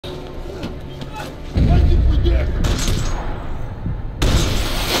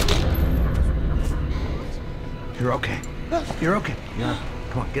You're okay. You're okay. Yeah.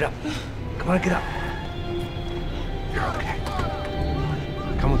 Come on, get up. Come on, get up. You're okay.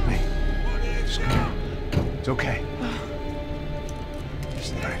 Come with me. Just come. It's okay.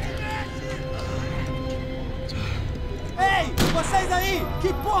 Just right here. Ei, vocês aí!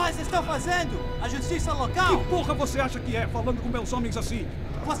 Que porra vocês estão fazendo? A justiça local? Que porra você acha que é, falando com meus homens assim?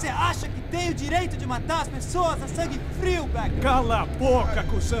 Você acha que tem o direito de matar as pessoas a sangue frio, Becker? Cala a boca,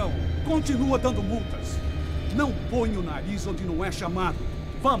 cuzão! Continua dando multas. Não põe o nariz onde não é chamado.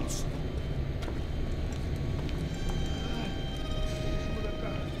 Vamos!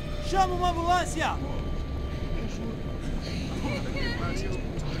 Chama uma ambulância!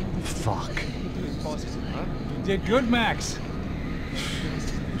 Fuck. You did good, Max.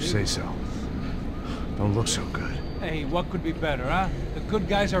 You say so. Don't look so good. Hey, what could be better, huh? The good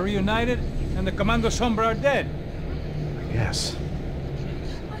guys are reunited, and the Commando Sombra are dead. I guess.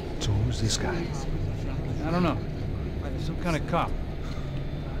 So who's this guy? I don't know. Some kind of cop.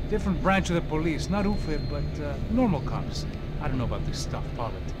 Different branch of the police. Not UFE, but normal cops. I don't know about this stuff.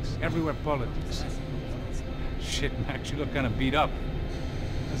 Politics. Everywhere politics. Shit, Max, you look kind of beat up.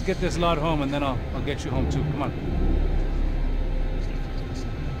 Let's get this lot home, and then I'll get you home, too. Come on.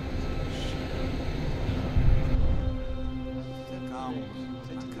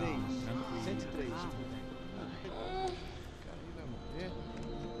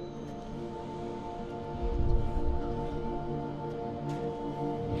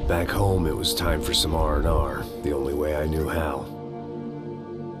 Back home, it was time for some R&R, the only way I knew how.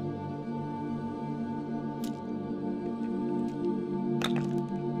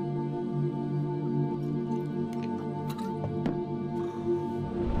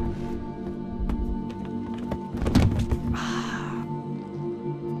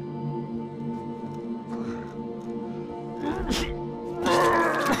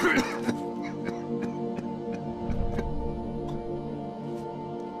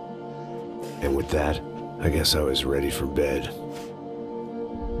 And with that, I guess I was ready for bed.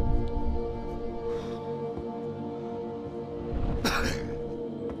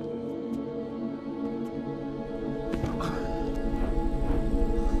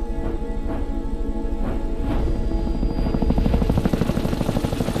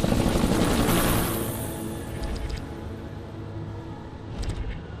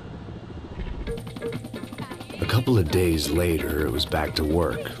 A couple of days later, it was back to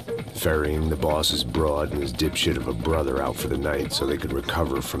work. Ferrying the boss's broad and his dipshit of a brother out for the night so they could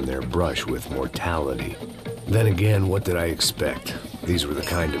recover from their brush with mortality. Then again, what did I expect? These were the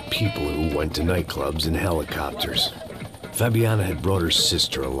kind of people who went to nightclubs in helicopters. Fabiana had brought her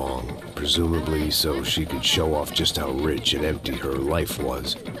sister along, presumably so she could show off just how rich and empty her life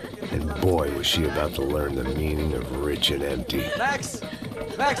was. And boy, was she about to learn the meaning of rich and empty. Max!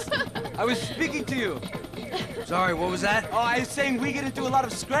 Max! I was speaking to you! Sorry, what was that? Oh, I was saying we get into a lot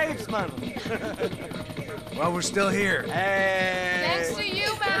of scrapes, man. Well, we're still here. Hey! Thanks to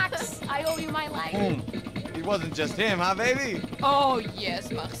you, Max. I owe you my life. It wasn't just him, huh, baby? Oh, yes,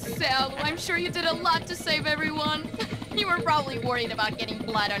 Marcel. I'm sure you did a lot to save everyone. You were probably worried about getting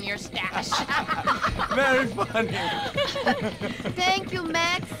blood on your stash. Very funny. Thank you,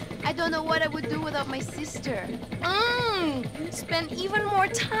 Max. I don't know what I would do without my sister. Spend even more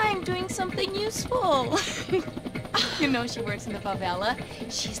time doing something useful. You know she works in the favela.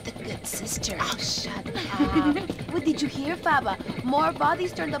 She's the good sister. Oh, shut up. What did you hear, Faba? More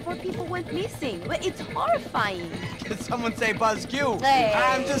bodies turned up where people went missing. It's horrifying. Did someone say Buzz Q? Hey.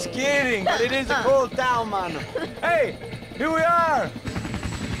 I'm just kidding, but it is a cool town, man. Hey, here we are.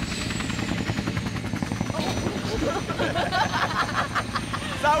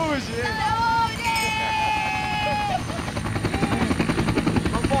 Saúde!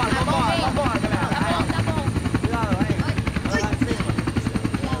 Vambora, vambora, vambora, galera. Tá bom. Cuidado, aí. Lá em cima.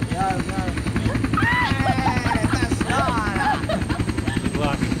 Cuidado, cuidado. Essa senhora! Good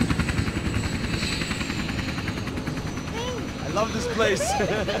luck. I love this place.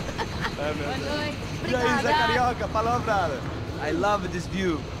 E aí, Zé Carioca, falou, brother. I love this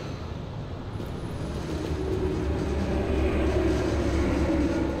view.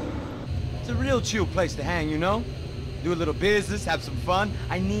 It's a real chill place to hang, you know? Do a little business, have some fun.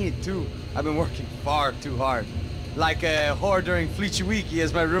 I need it too. I've been working far too hard. Like a whore during Fleechy Weeky,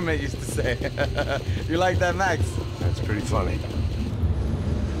 as my roommate used to say. You like that, Max? That's pretty funny.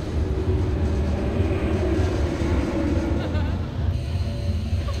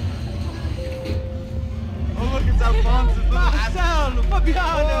 Oh, look, it's Alfonso's little Marcelo,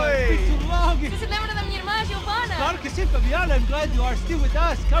 Fabiana, Oi. it's been too long. Você se lembra da minha irmã, Giovanna? Claro que sim, Fabiana. I'm glad you are still with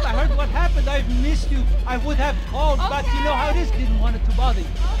us. Come, I heard what happened? I've missed you. I would have called, but you know how it is. Didn't want it to bother you.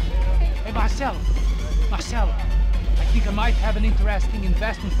 Hey, Marcelo. Marcelo. I think I might have an interesting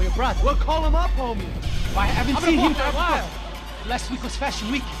investment for your brother. Well, call him up, homie. I haven't I'm seen gonna him walk for a that while. Last week was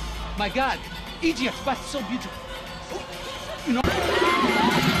Fashion Week. My God. Egypt, but so beautiful. You know...